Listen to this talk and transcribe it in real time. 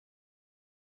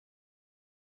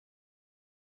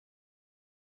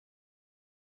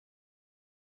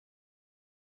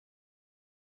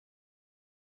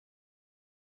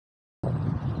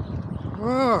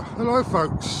Oh, hello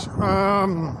folks.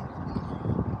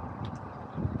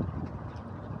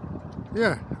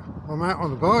 Yeah, I'm out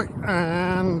on the bike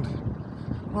and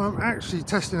I'm actually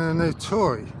testing a new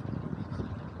toy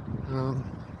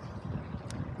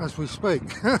as we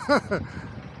speak. I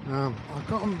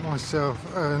got myself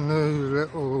a new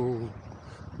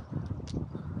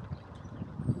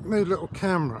little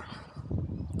camera.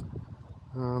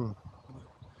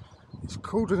 It's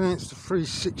called an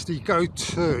Insta360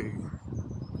 Go2.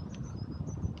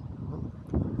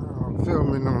 I'm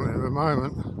filming on it at the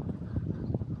moment.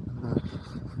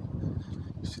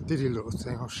 It's a diddy little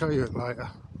thing, I'll show you it later.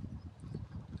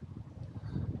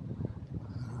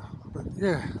 But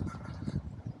yeah,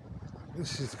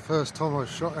 this is the first time I've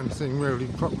shot anything really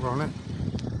proper on it.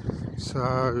 So,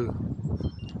 I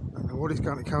don't know what it's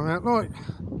going to come out like.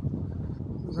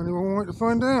 Does anyone want to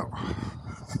find out?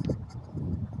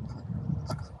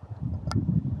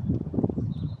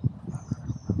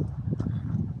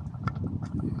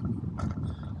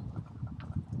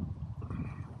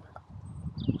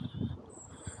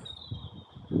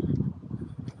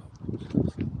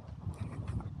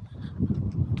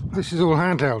 This is all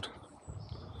handheld,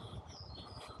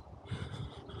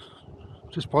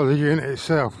 just by the unit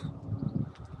itself.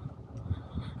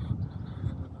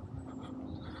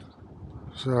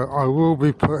 So I will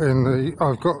be putting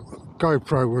I've got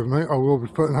GoPro with me, I will be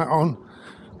putting that on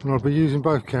and I'll be using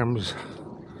both cameras.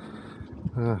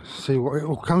 See what it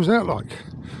all comes out like.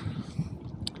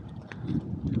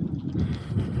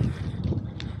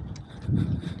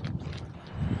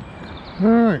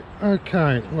 Right,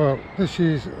 okay, well this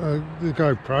is the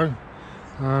GoPro.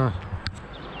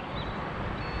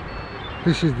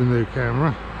 This is the new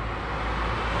camera.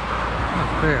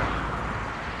 Up there.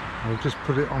 I'll just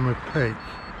put it on my peak.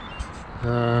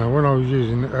 When I was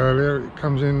using it earlier, it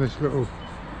comes in this little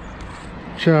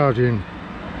charging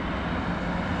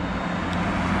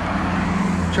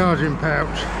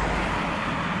pouch,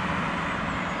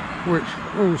 which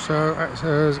also acts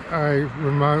as a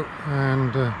remote,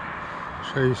 and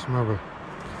show you some other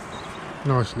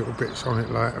nice little bits on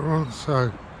it later on.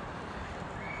 So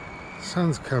the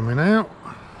sun's coming out.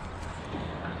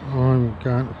 I'm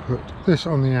going to put this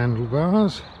on the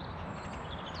handlebars,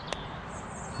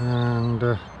 and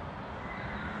then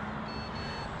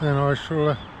I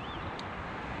shall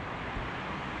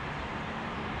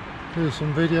do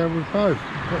some video with both,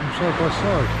 put them side by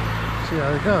side, see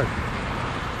how they go.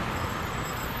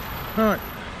 Right,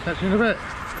 catch you in a bit.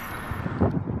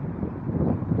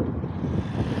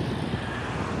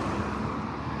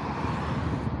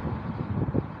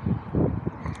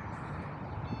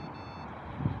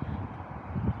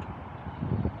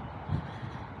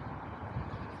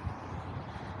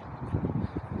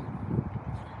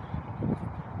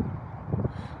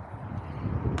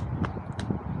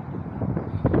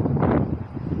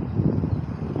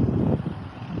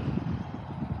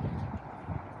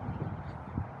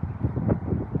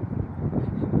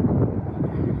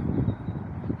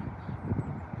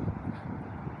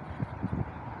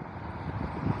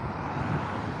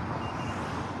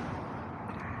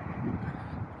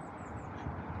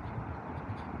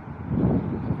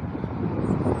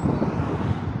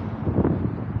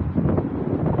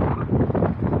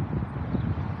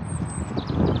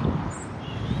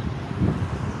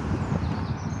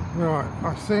 Right,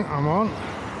 I think I'm on.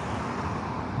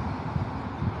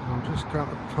 I'm just going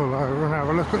to pull over and have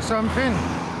a look at something.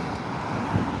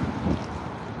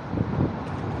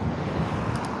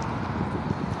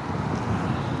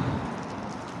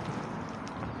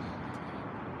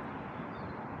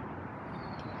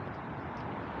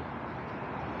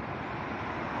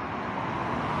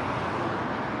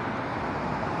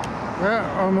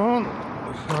 Yeah, I'm on,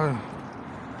 so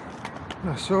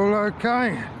that's all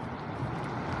okay.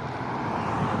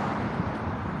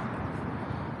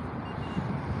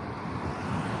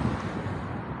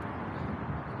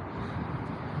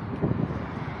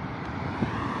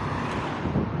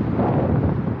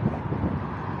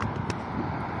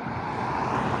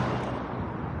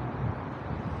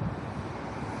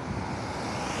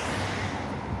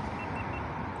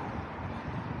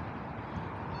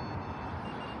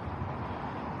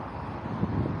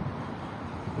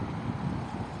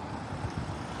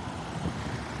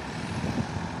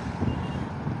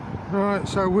 Right,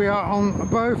 so we are on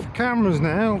both cameras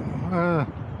now.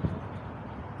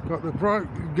 Got the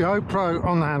GoPro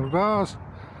on the handlebars,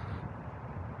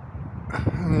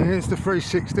 and here's the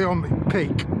 360 on the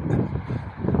peak.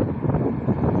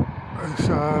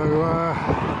 So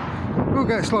we'll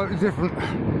get slightly different.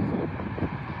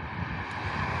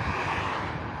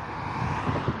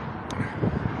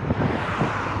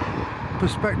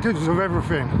 perspectives of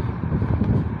everything.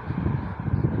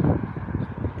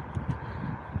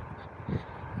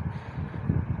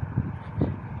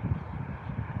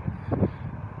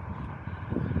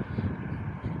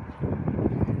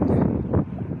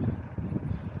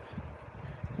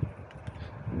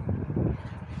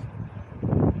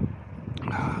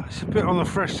 It's a bit on the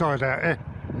fresh side out here,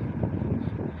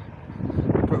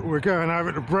 but we're going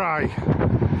over to Bray.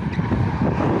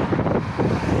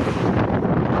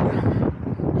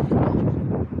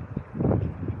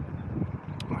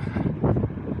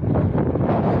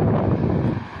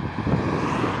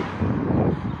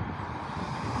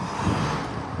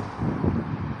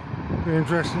 Be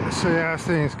interesting to see how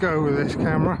things go with this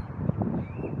camera.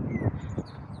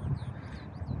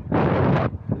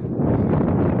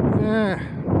 Yeah,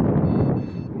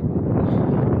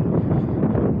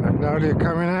 Magnolia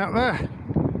coming out there.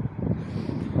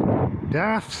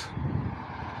 Daft.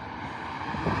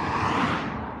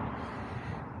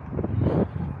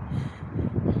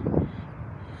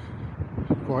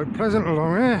 Quite pleasant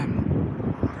along here.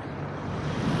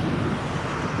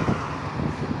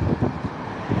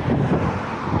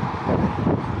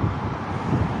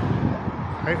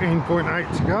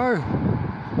 .8 to go.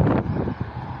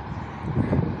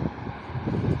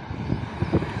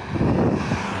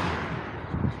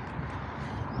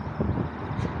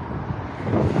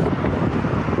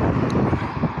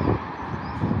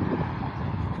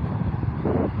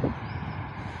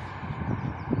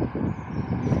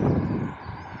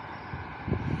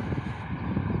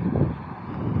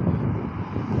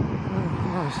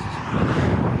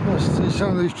 Nice to see some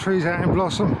of these trees out in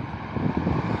blossom.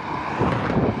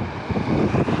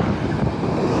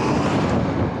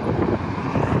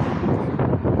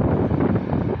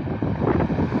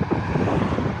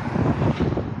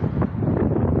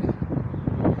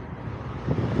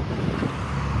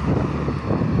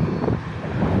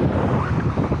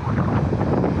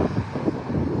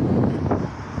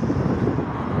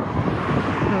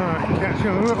 Catching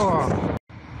a little one.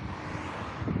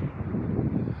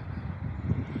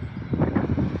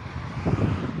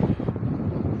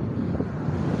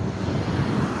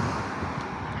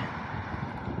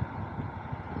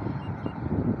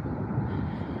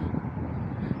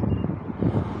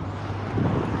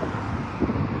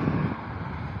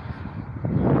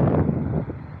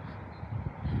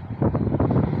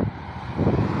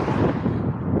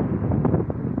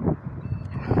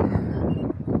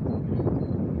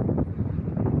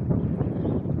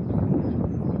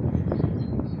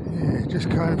 Just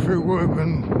going through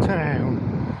Woburn town.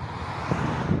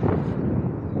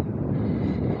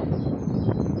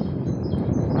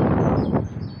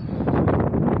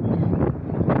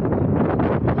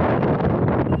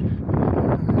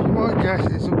 You might guess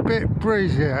it's a bit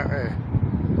breezy out there.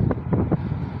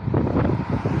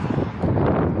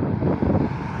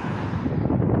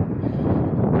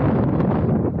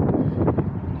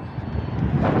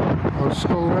 Old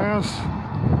schoolhouse.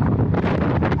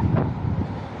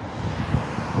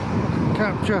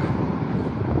 Capture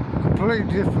a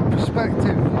completely different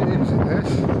perspective using this.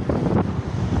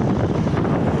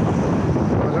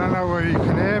 I don't know whether you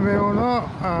can hear me or not.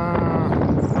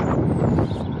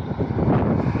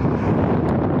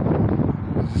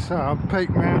 So I'm peak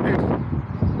mounted.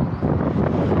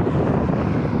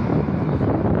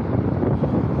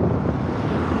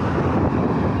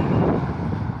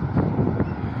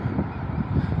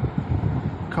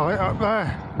 Kite up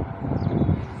there.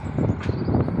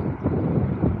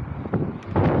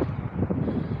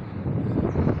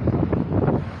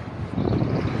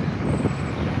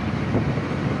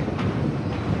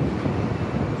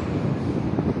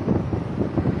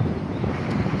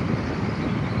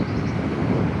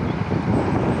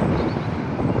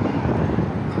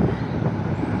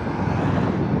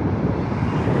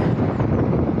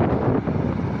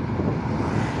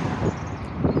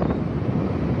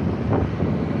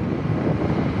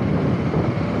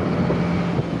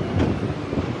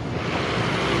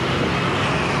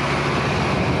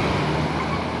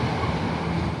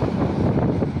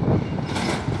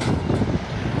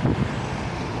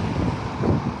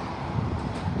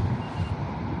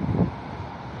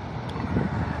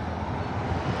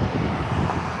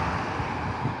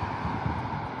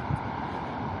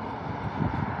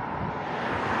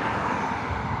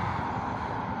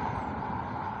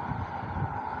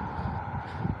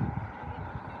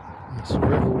 There's a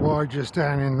river wide just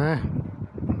down in there.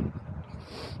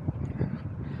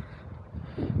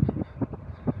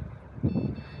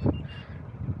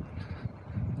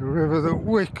 The river that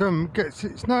Wickham gets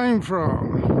its name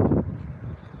from.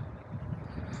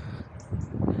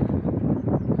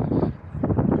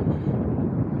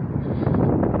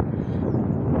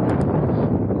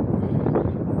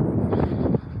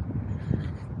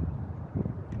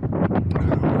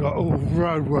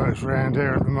 roadworks around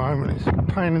here at the moment. It's a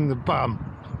pain in the bum.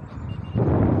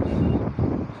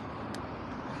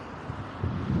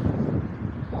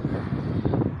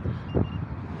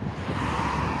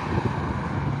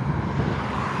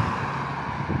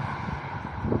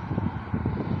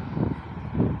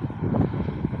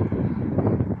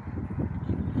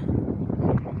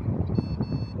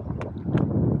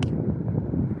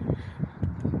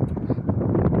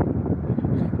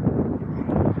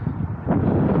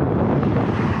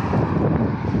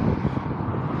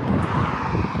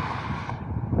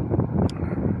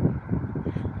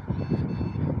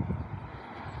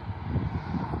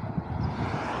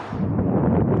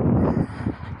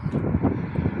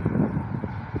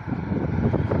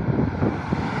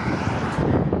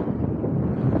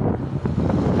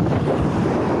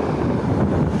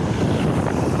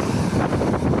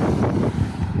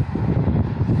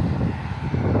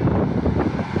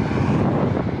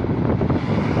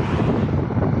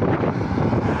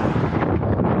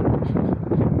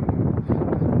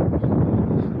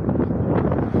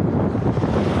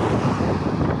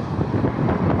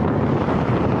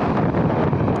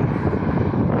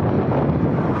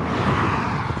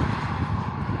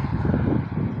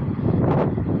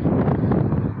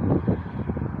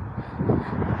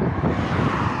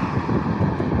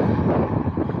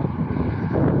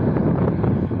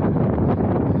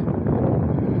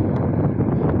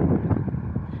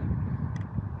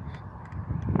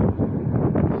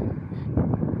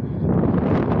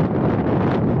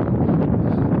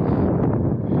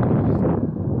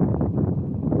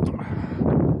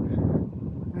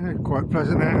 Quite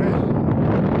pleasant out here.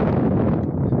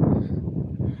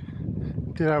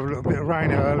 Did have a little bit of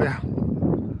rain earlier.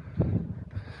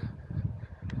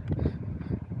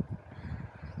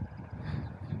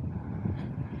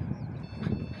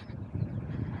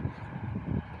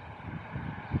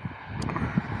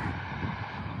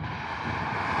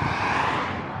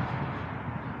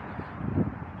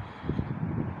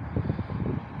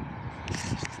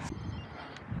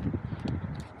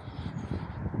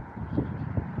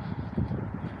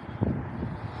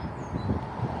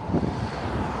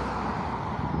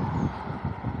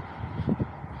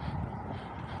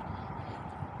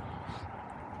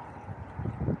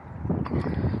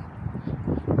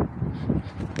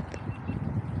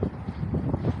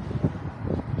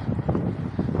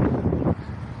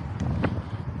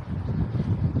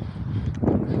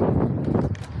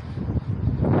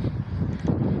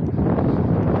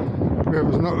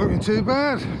 River's not looking too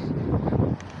bad.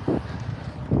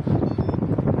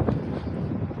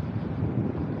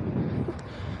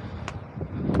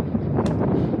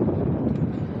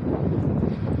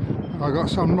 I got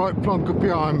some right plonker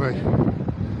behind me.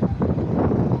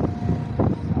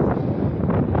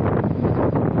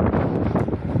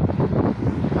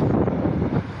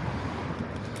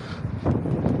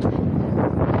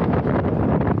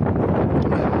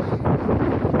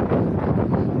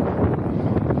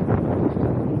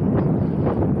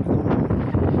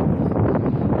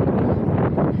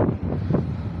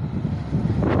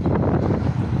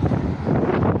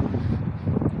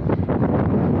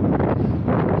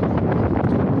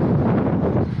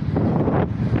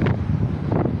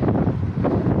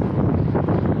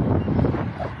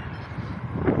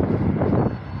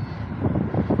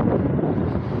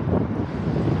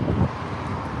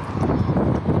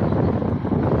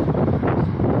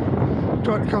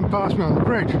 Tried to come past me on the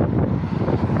bridge.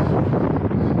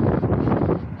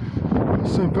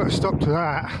 Soon put a stop to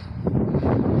that.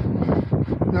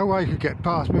 No way you could get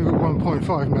past me with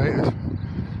 1.5 metres.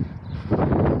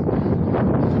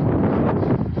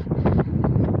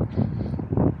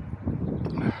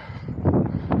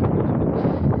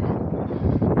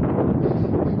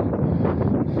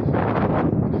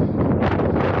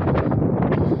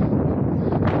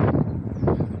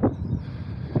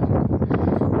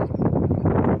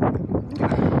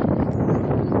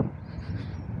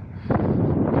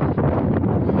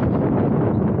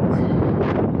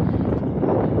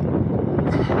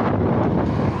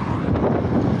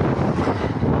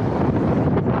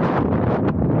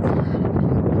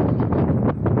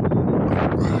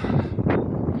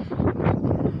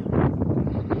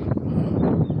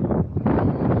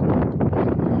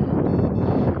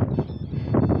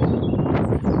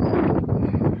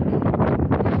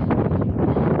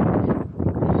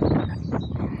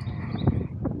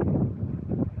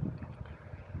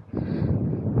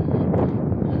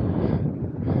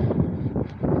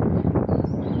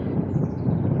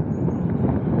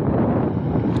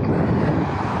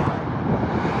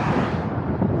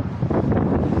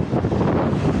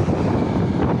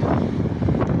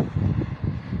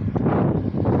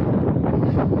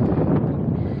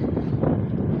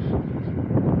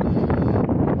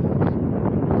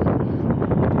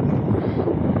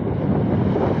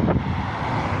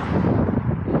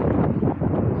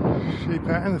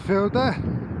 in the field there.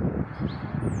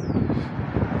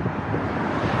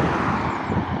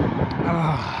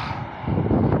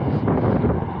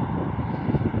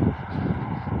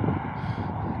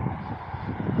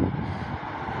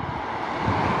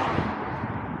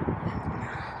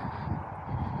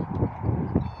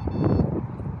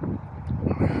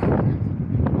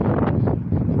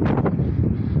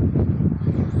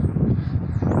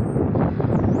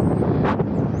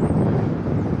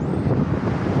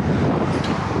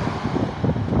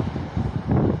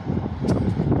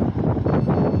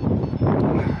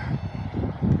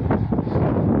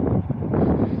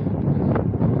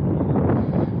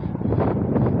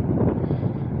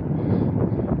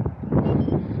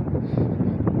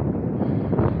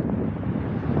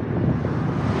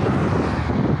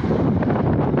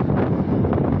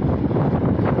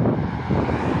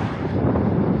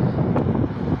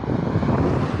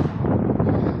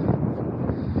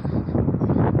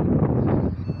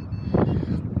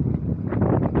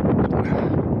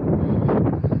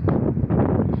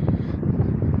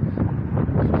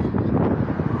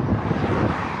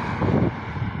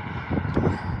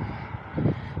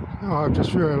 Oh, I've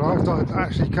just realised I'd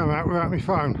actually come out without my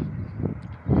phone.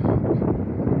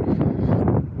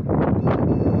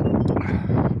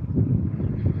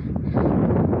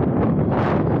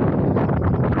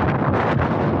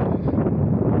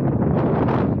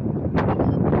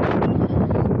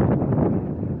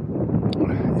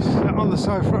 He's sat on the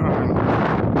sofa at home.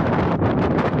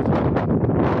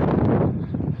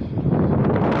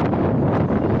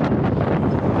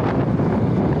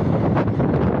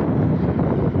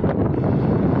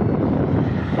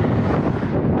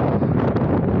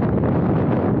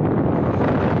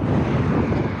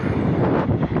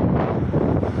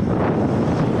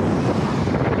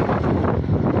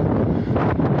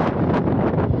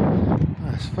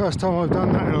 First time I've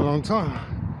done that in a long time.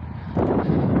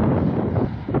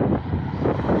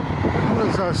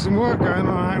 There's some work going on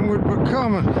out in Woodbrook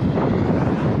Common.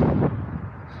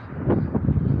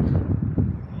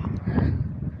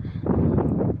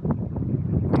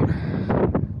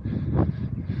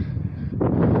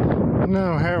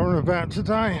 Now howling about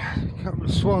today. A couple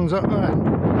of swans up there.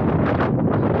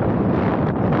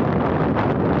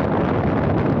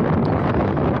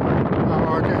 Oh,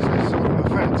 I guess they're sorting the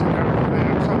fence and everything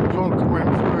out. Some plonker went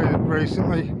through it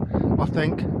recently, I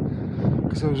think,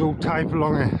 because there was all tape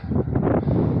along it.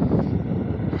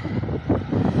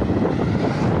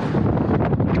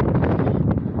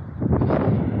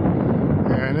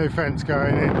 Yeah, new fence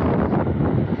going in.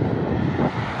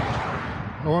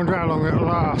 I wonder how long it'll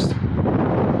last.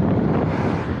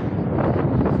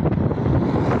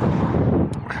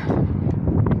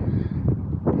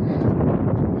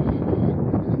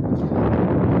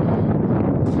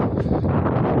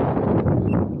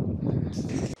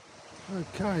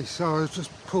 Okay, so I was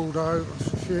just pulled over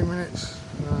for a few minutes.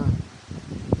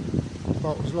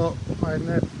 Bottles locked, made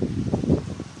net.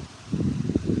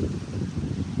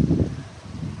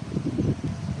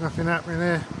 Nothing happening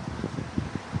here.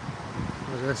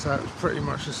 I guess that was pretty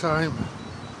much the same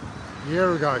a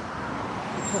year ago.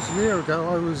 Plus a year ago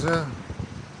I was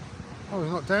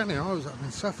not down here, I was up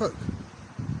in Suffolk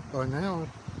by now.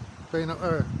 I've been up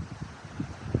there.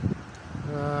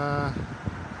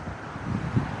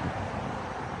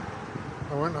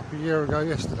 I went up a year ago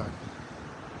yesterday.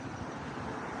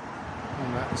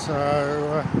 And that, so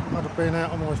I'd have been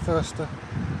out on my first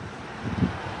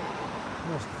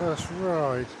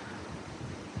ride.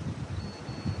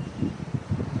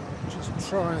 Just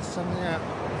trying something out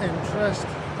interest.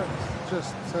 Let's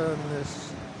just turn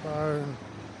this phone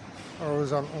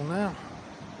horizontal now.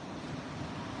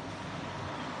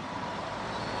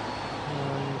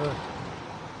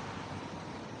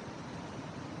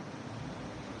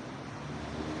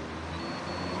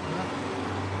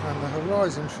 And the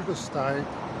horizon should have stayed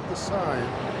the same.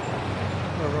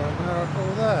 Or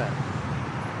there.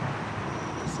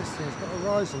 Because this thing's got a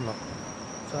horizon lock.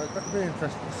 So it's going to be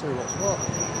interesting to see what's what.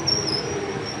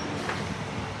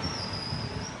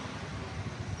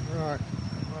 Right,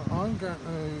 well, I'm going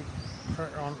to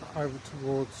crack on over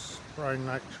towards Bray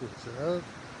Nature Reserve.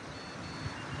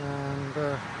 And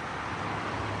so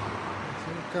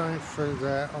going through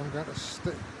there, I'm going to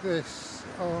stick this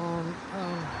on.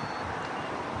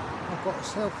 I've got a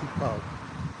selfie pole,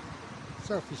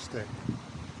 selfie stick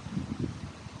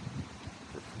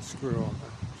that can screw on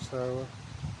there, so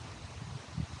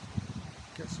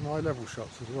get some eye level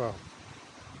shots as well.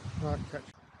 Right, catch.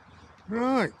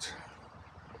 Right,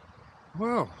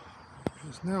 well,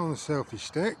 it's now on the selfie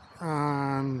stick,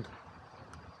 and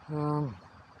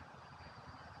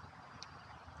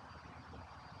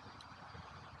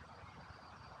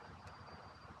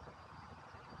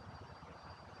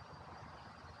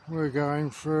We're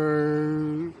going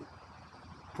through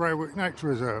Bray Nature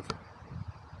Reserve.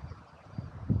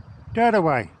 Dead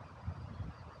away.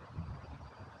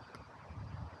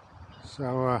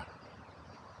 So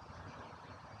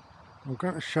I'm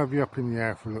going to shove you up in the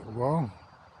air for a little while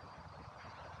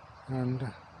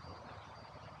and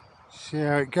see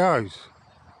how it goes.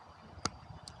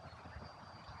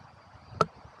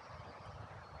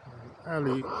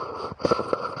 Ali,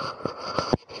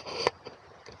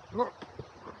 look.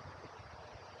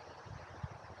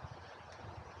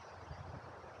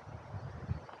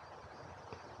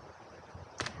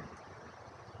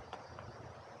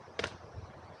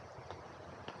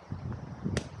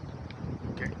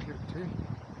 Get clipped in.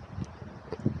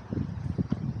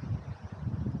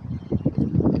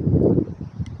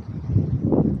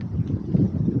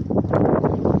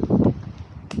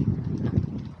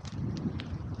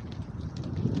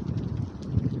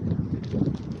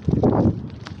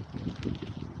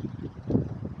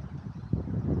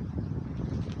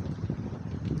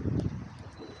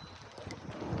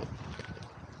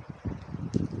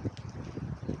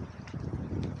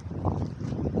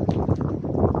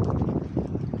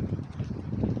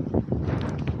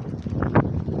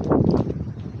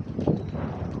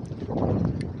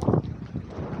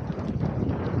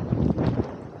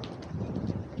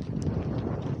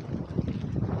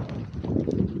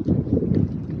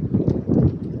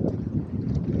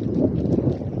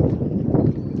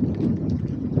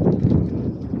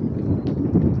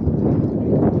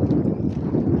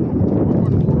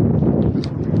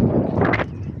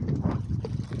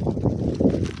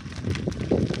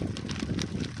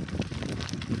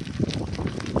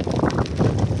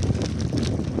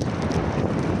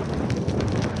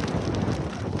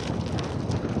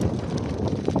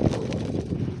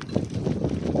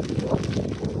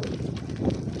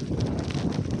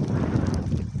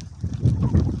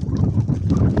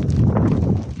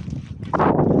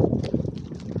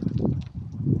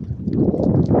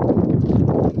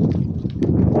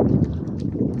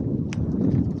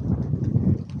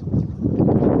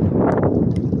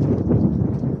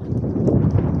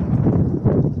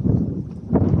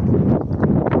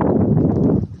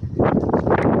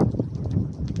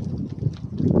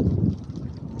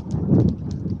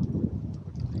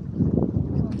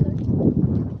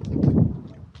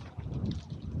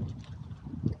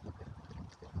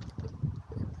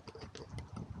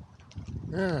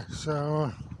 Yeah,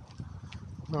 so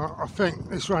I think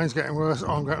this rain's getting worse.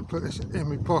 I'm going to put this in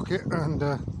my pocket and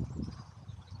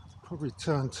probably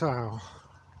turn tail.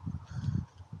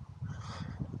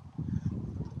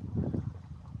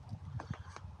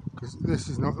 Because this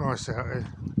is not nice out here.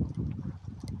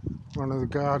 One of the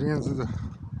guardians of the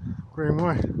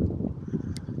Greenway.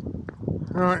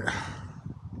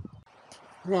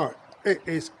 Right, it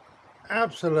is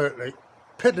absolutely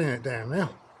piddling it down now.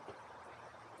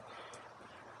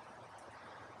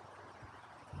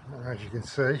 As you can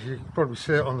see, you can probably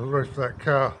see it on the roof of that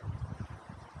car.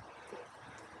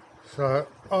 So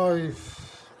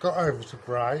I've got over to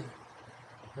Bray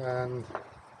and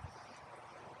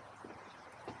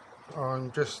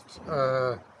I'm just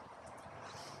I'm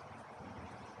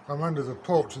under the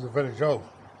porch of the village hall.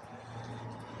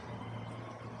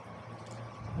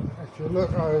 If you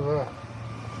look over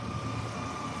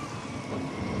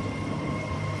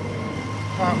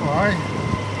that way,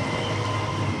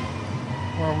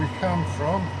 where we come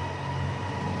from,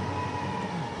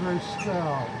 blue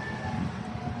sky.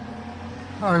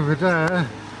 Over there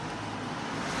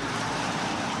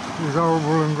is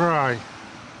Oval and Grey.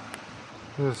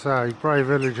 As I say, Bray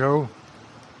Village Hall,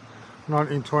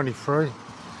 1923.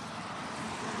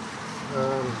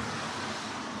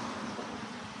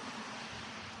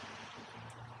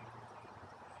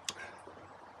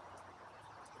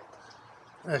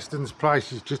 Eston's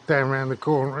place is just down around the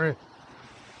corner here.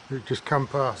 We've just come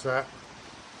past that.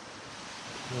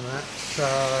 And that.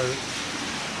 So,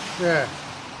 yeah.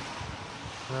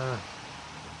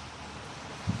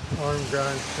 I'm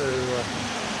going to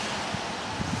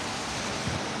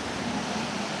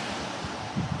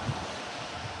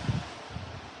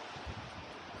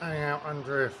hang out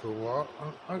under here for a while,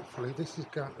 and hopefully this is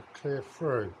going to clear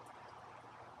through.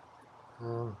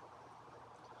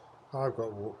 I've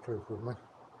got waterproof with me.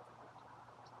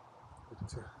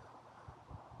 But,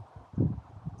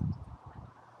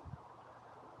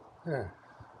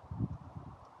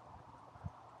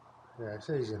 yeah, it's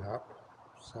easing up.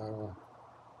 So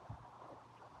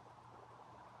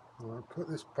I'm going to put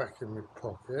this back in my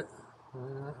pocket.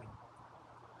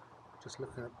 Just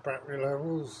looking at battery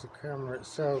levels, the camera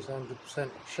itself is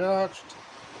 100% charged.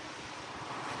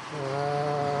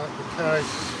 The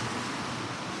case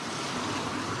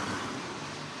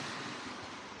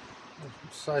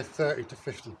I'd say 30 to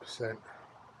 50%.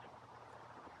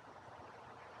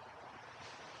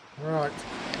 Right.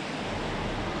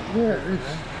 Yeah,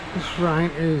 this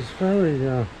rain is very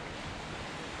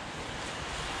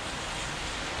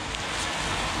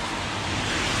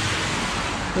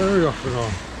very off and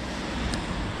on.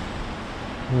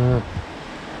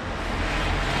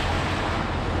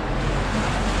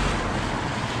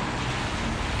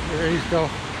 It eased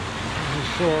off, as you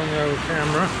saw on the old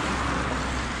camera.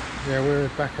 Yeah, we're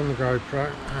back on the GoPro.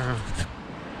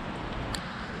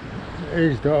 It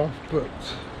eased off, but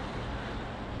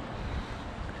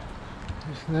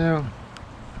it's now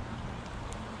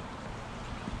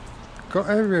got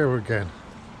heavier again.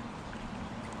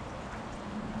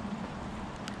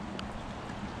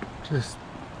 Just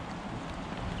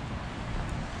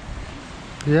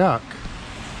yuck.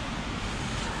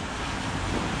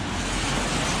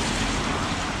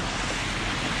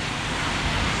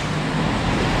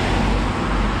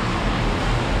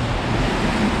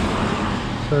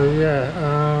 So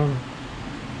yeah,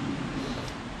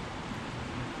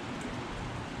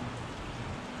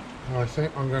 I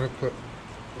think I'm going to put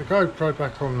the GoPro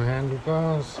back on the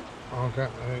handlebars. I'm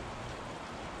going to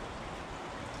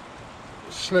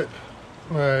slip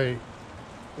my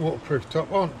waterproof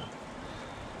top on.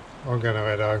 I'm going to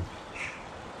head home.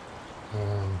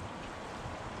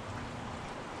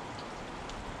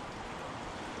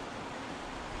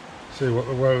 See what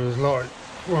the weather's like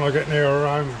when I get nearer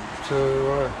home to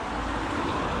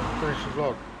finish the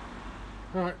vlog.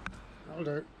 Right, that'll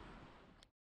do.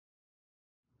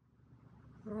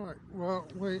 Right, well,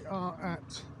 we are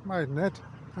at Maidenhead,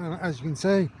 and as you can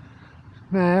see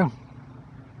now,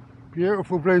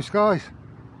 beautiful blue skies.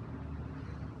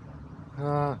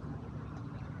 And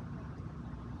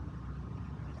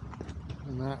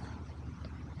that,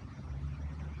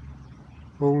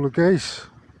 all the geese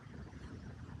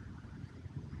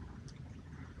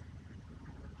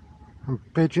and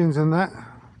pigeons and that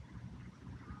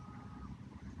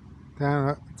down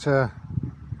at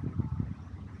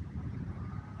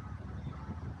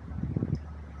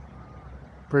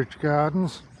Bridge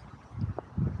Gardens.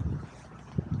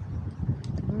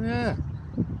 Yeah,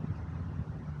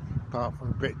 apart from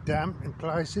a bit damp in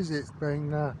places, it's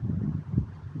been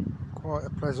quite a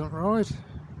pleasant ride.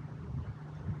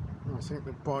 I think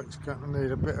the bike's going to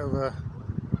need a bit of a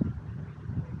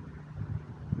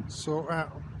sort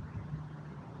out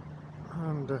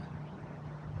and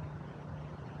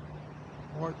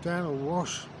wipe down or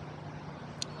wash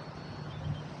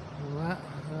and that,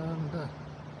 and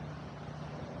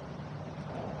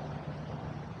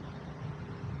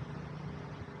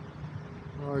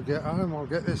when I get home I'll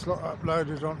get this lot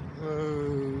uploaded on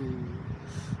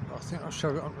I think I'll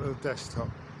shove it onto the desktop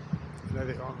and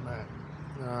edit on there,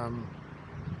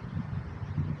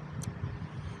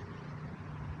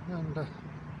 and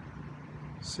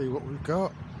see what we've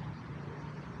got,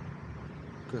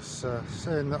 because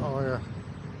seeing that I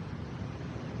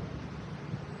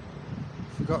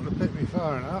forgot to pick my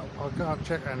phone up, I can't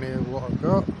check any of what I've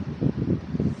got.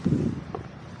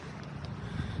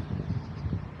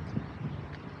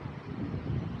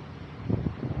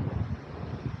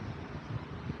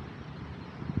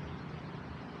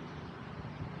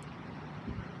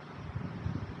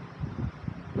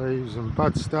 Leaves and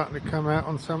buds starting to come out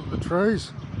on some of the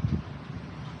trees.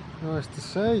 Nice to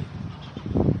see.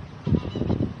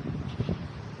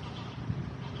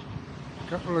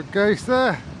 Couple of geese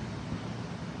there.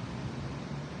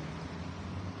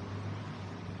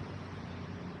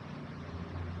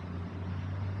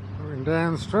 Going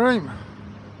downstream.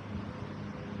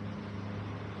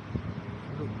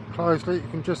 Look closely, you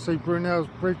can just see Brunel's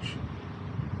Bridge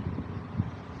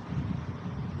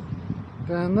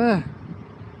down there.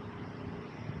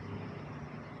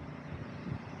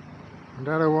 And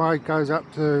that away goes up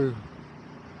to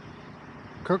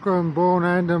Cookham, Bourne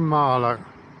End and Marlow.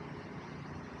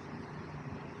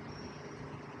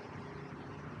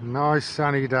 Nice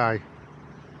sunny day.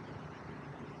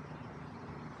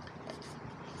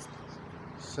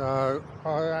 So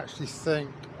I actually think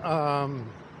I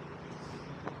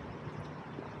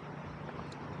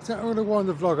think I'm going to wind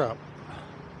the vlog up.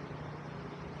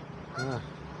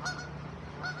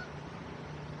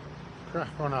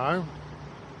 Crack on home.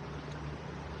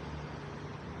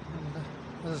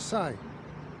 And, as I say,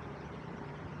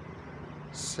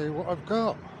 see what I've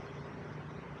got.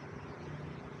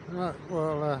 Right,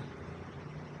 well,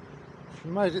 if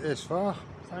you made it this far,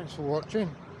 thanks for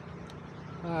watching,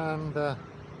 and I'll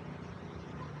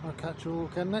catch you all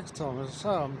again next time. As I say,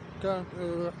 I'm going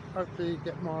to hopefully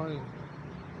get my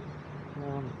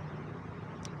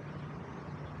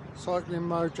cycling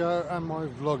mojo and my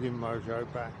vlogging mojo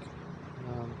back.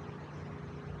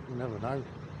 You never know,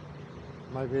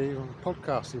 maybe even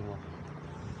podcasting one.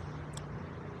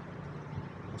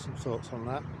 Got some thoughts on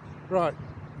that. Right,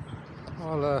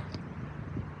 I'll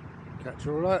catch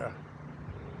you all later.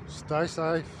 Stay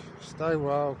safe, stay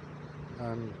well,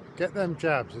 and get them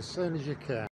jabs as soon as you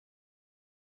can.